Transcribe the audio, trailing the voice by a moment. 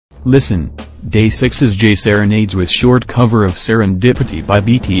Listen, DAY6’s J Serenades with short cover of Serendipity by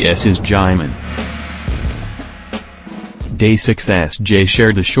BTS's Jimin. DAY6’s J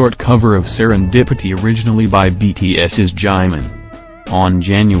shared a short cover of Serendipity originally by BTS's Jimin. On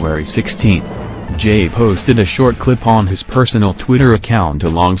January 16, Jay posted a short clip on his personal Twitter account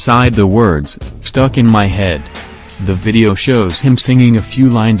alongside the words, "Stuck in my head." The video shows him singing a few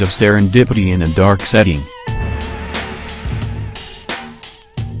lines of Serendipity in a dark setting.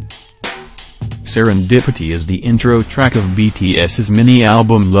 Serendipity is the intro track of BTS's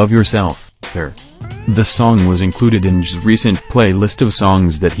mini-album Love Yourself. The song was included in J's recent playlist of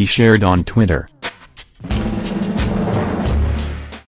songs that he shared on Twitter.